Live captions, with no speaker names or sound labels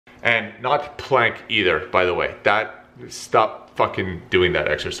And not plank either, by the way. Stop fucking doing that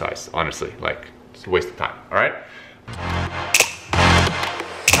exercise, honestly. Like, it's a waste of time, all right?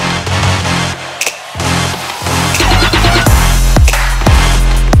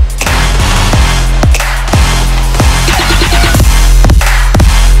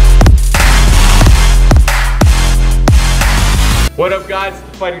 What up guys,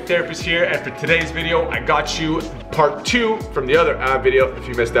 the Fighting Therapist here, and for today's video, I got you part 2 from the other ab video. If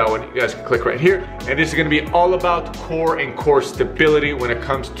you missed that one, you guys can click right here. And this is gonna be all about core and core stability when it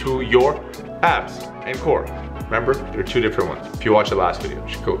comes to your abs and core. Remember, they're two different ones. If you watched the last video,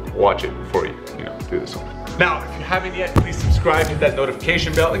 you should go watch it before you do this one. Now, if you haven't yet, please subscribe, hit that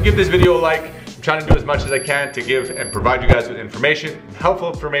notification bell, and give this video a like. I'm trying to do as much as I can to give and provide you guys with information, helpful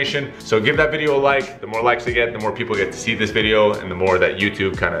information. So give that video a like. The more likes I get, the more people get to see this video, and the more that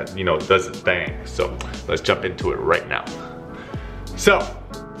YouTube kind of, does its thing. So let's jump into it right now. So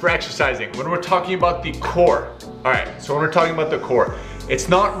for exercising, when we're talking about the core, all right, so when we're talking about the core, it's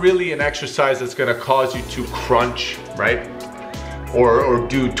not really an exercise that's gonna cause you to crunch, right? Or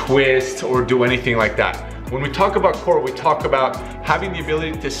do twists or do anything like that. When we talk about core, we talk about having the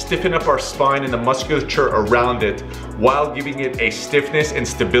ability to stiffen up our spine and the musculature around it while giving it a stiffness and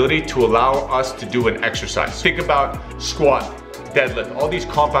stability to allow us to do an exercise. Think about squat, deadlift, all these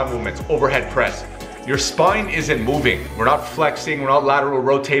compound movements, overhead press. Your spine isn't moving. We're not flexing, we're not lateral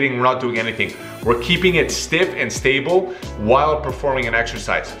rotating, we're not doing anything. We're keeping it stiff and stable while performing an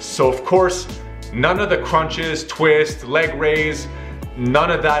exercise. So of course, none of the crunches, twists, leg raise,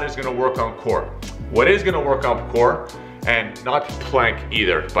 none of that is gonna work on core. What is gonna work on core, and not plank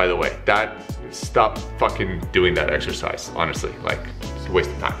either, by the way. Stop fucking doing that exercise, honestly. Like, it's a waste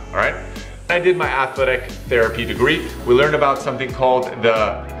of time, all right? I did my athletic therapy degree. We learned about something called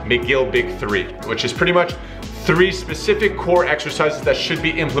the McGill Big 3, which is pretty much 3 specific core exercises that should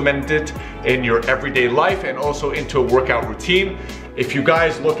be implemented in your everyday life and also into a workout routine. If you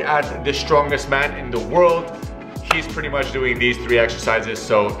guys look at the strongest man in the world, he's pretty much doing these 3 exercises.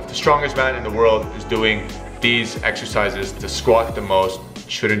 So if the strongest man in the world is doing these exercises to squat the most,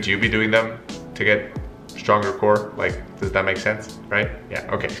 shouldn't you be doing them to get stronger core? Like, does that make sense, right? Yeah,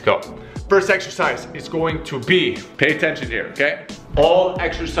 okay, let's go. First exercise is going to be, pay attention here, okay? All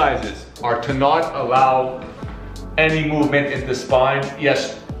exercises are to not allow any movement in the spine,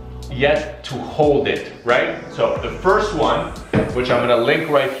 yet to hold it, right? So the first one, which I'm gonna link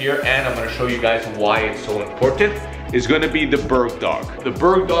right here, and I'm gonna show you guys why it's so important, is gonna be the bird dog. The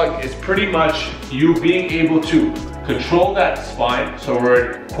bird dog is pretty much you being able to control that spine. So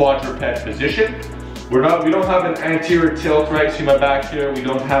we're in quadruped position. We don't have an anterior tilt, right? See my back here? We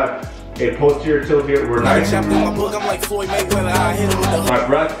don't have a posterior tilt here. We're nice and my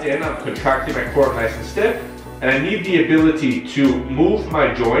breath in, I'm contracting my core nice and stiff. And I need the ability to move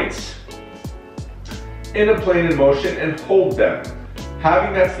my joints in a plane in motion and hold them.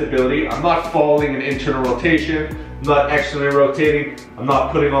 Having that stability, I'm not falling in internal rotation, I'm not externally rotating, I'm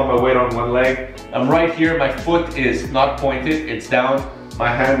not putting all my weight on one leg. I'm right here, my foot is not pointed, it's down, my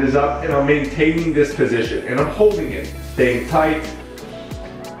hand is up, and I'm maintaining this position, and I'm holding it, staying tight.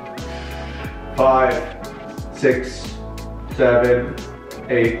 5, 6, 7,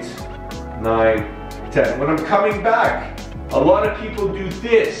 8, 9, 10. When I'm coming back, a lot of people do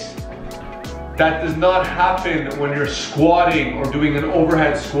this. That does not happen when you're squatting or doing an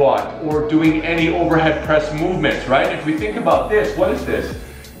overhead squat or doing any overhead press movements, right? If we think about this, what is this?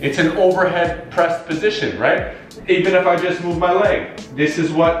 It's an overhead press position, right? Even if I just move my leg, this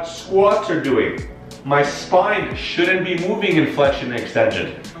is what squats are doing. My spine shouldn't be moving in flexion and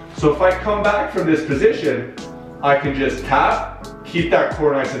extension. So if I come back from this position, I can just tap, keep that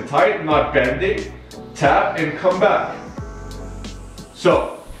core nice and tight, not bending, tap and come back.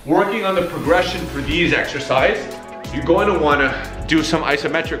 So working on the progression for these exercises, you're going to want to do some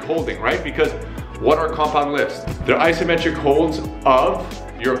isometric holding, right? Because what are compound lifts? They're isometric holds of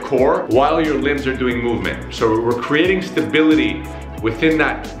your core while your limbs are doing movement. So we're creating stability within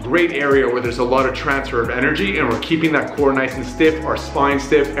that great area where there's a lot of transfer of energy, and we're keeping that core nice and stiff, our spine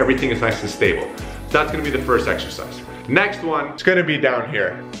stiff, everything is nice and stable. That's gonna be the first exercise. Next one, it's gonna be down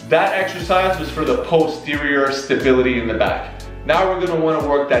here. That exercise was for the posterior stability in the back. Now we're gonna wanna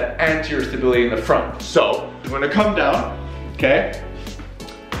work that anterior stability in the front. So, we're gonna come down, okay?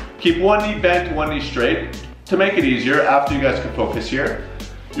 Keep one knee bent, one knee straight. To make it easier, after you guys can focus here,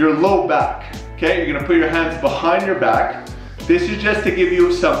 your low back, okay? You're gonna put your hands behind your back. This is just to give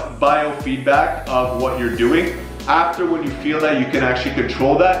you some biofeedback of what you're doing. After, when you feel that you can actually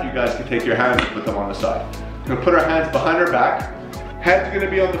control that, you guys can take your hands and put them on the side. We're gonna put our hands behind our back. Head's gonna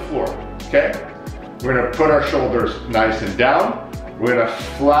be on the floor, okay? We're gonna put our shoulders nice and down. We're gonna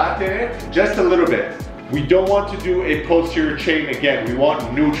flatten it just a little bit. We don't want to do a posterior chain again. We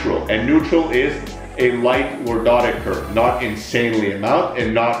want neutral, and neutral is a light lordotic curve, not insanely amount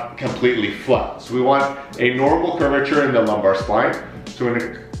and not completely flat. So we want a normal curvature in the lumbar spine. So we're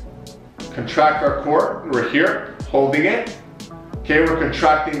gonna contract our core. We're here, holding it. Okay, we're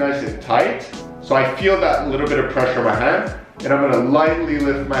contracting nice and tight. So I feel that little bit of pressure in my hand, and I'm gonna lightly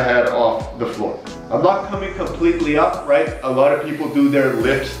lift my head off the floor. I'm not coming completely up, right? A lot of people do their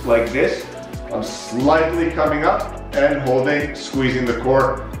lifts like this. I'm slightly coming up and holding, squeezing the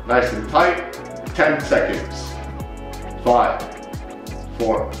core nice and tight. 10 seconds. 5,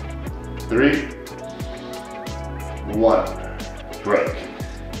 4, 3, 1. Break.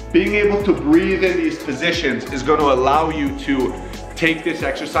 Being able to breathe in these positions is going to allow you to take this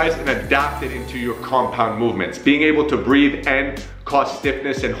exercise and adapt it into your compound movements. Being able to breathe and cause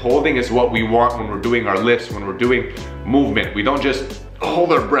stiffness and holding is what we want when we're doing our lifts, when we're doing movement. We don't just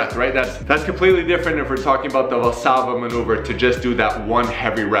hold our breath, right? That's completely different if we're talking about the Valsalva maneuver, to just do that one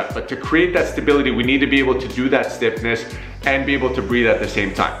heavy rep. But to create that stability, we need to be able to do that stiffness and be able to breathe at the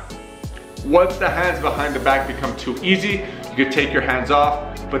same time. Once the hands behind the back become too easy, you can take your hands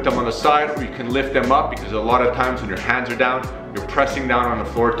off, put them on the side, or you can lift them up, because a lot of times when your hands are down, you're pressing down on the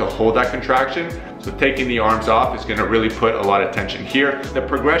floor to hold that contraction. So taking the arms off is gonna really put a lot of tension here. The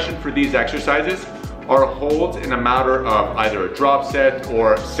progression for these exercises are holds in a matter of either a drop set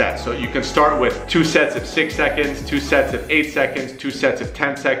or sets. So you can start with 2 sets of 6 seconds, 2 sets of 8 seconds, 2 sets of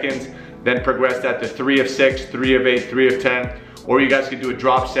 10 seconds, then progress that to 3 of 6, 3 of 8, 3 of 10. Or you guys can do a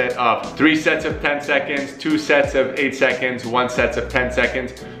drop set of 3 sets of 10 seconds, 2 sets of 8 seconds, 1 set of 10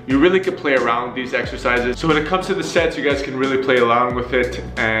 seconds. You really can play around with these exercises. So when it comes to the sets, you guys can really play around with it,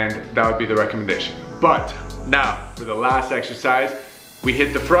 and that would be the recommendation. But now for the last exercise, we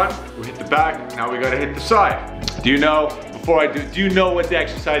hit the front, we hit the back, now we gotta hit the side. Do you know, before I do you know what the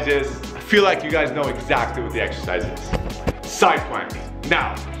exercise is? I feel like you guys know exactly what the exercise is. Side plank.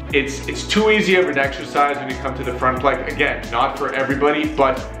 Now, it's too easy of an exercise when you come to the front plank. Again, not for everybody,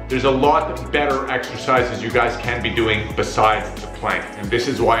 but there's a lot better exercises you guys can be doing besides the plank, and this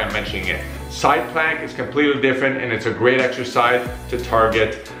is why I'm mentioning it. Side plank is completely different, and it's a great exercise to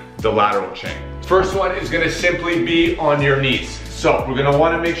target the lateral chain. First one is gonna simply be on your knees. So we're gonna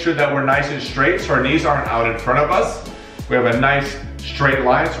wanna make sure that we're nice and straight, so our knees aren't out in front of us. We have a nice straight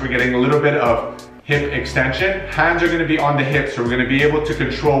line, so we're getting a little bit of hip extension. Hands are gonna be on the hips, so we're gonna be able to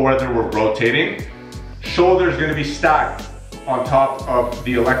control whether we're rotating. Shoulders gonna be stacked on top of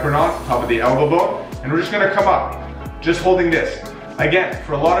the olecranon, top of the elbow bone, and we're just gonna come up, just holding this. Again,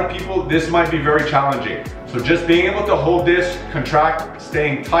 for a lot of people, this might be very challenging. So just being able to hold this, contract,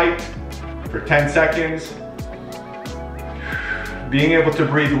 staying tight for 10 seconds, being able to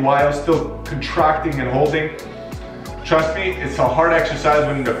breathe while still contracting and holding. Trust me, it's a hard exercise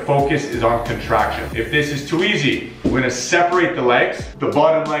when the focus is on contraction. If this is too easy, we're gonna separate the legs, the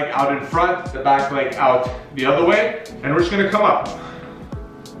bottom leg out in front, the back leg out the other way, and we're just gonna come up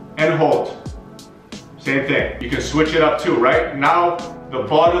and hold. Same thing. You can switch it up too, right? Now, the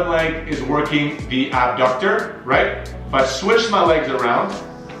bottom leg is working the abductor, right? If I switch my legs around,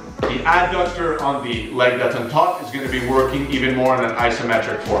 the adductor on the leg that's on top is going to be working even more in an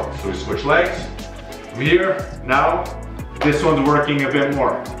isometric form. So we switch legs. From here, now, this one's working a bit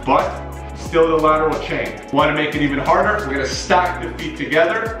more, but still the lateral chain. Want to make it even harder? We're going to stack the feet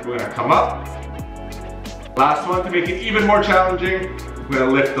together. We're going to come up. Last one, to make it even more challenging, we're going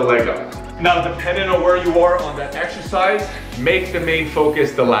to lift the leg up. Now, depending on where you are on that exercise, make the main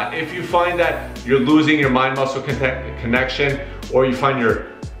focus the lat. If you find that you're losing your mind-muscle connection, or you find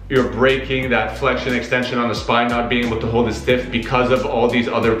you're breaking that flexion extension on the spine, not being able to hold it stiff because of all these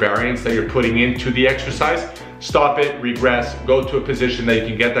other variants that you're putting into the exercise, stop it, regress, go to a position that you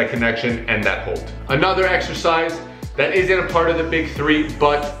can get that connection and that hold. Another exercise that isn't a part of the big three,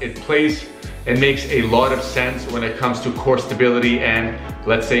 but it plays and makes a lot of sense when it comes to core stability and,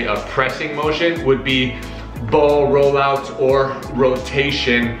 let's say, a pressing motion, would be ball rollouts or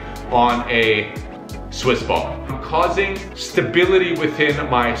rotation on a Swiss ball. I'm causing stability within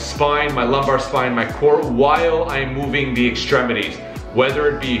my spine, my lumbar spine, my core, while I'm moving the extremities,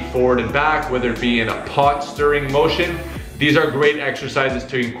 whether it be forward and back, whether it be in a pot stirring motion. These are great exercises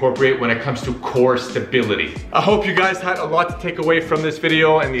to incorporate when it comes to core stability. I hope you guys had a lot to take away from this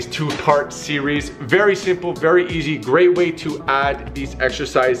video and these 2-part series. Very simple, very easy, great way to add these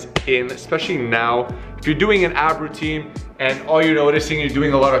exercises in, especially now. If you're doing an ab routine and all you're noticing, you're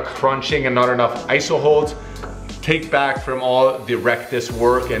doing a lot of crunching and not enough iso holds, take back from all the rectus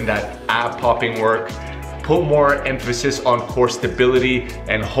work and that ab popping work put more emphasis on core stability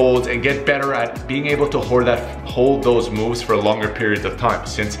and holds, and get better at being able to hold those moves for longer periods of time.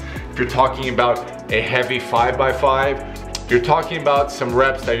 Since if you're talking about a heavy 5x5, you're talking about some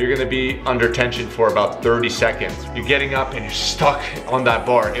reps that you're gonna be under tension for about 30 seconds. You're getting up and you're stuck on that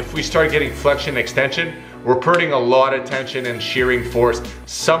bar. If we start getting flexion extension, we're putting a lot of tension and shearing force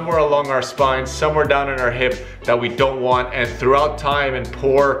somewhere along our spine, somewhere down in our hip that we don't want, and throughout time in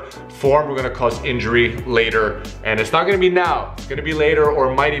poor form, we're gonna cause injury later. And it's not gonna be now, it's gonna be later,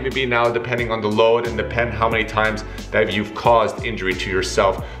 or it might even be now depending on the load and depend how many times that you've caused injury to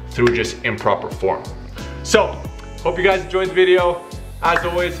yourself through just improper form. So, hope you guys enjoyed the video. As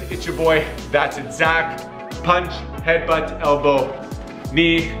always, it's your boy, that's it, Zach. Punch, headbutt, elbow,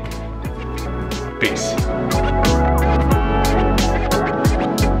 knee. Peace.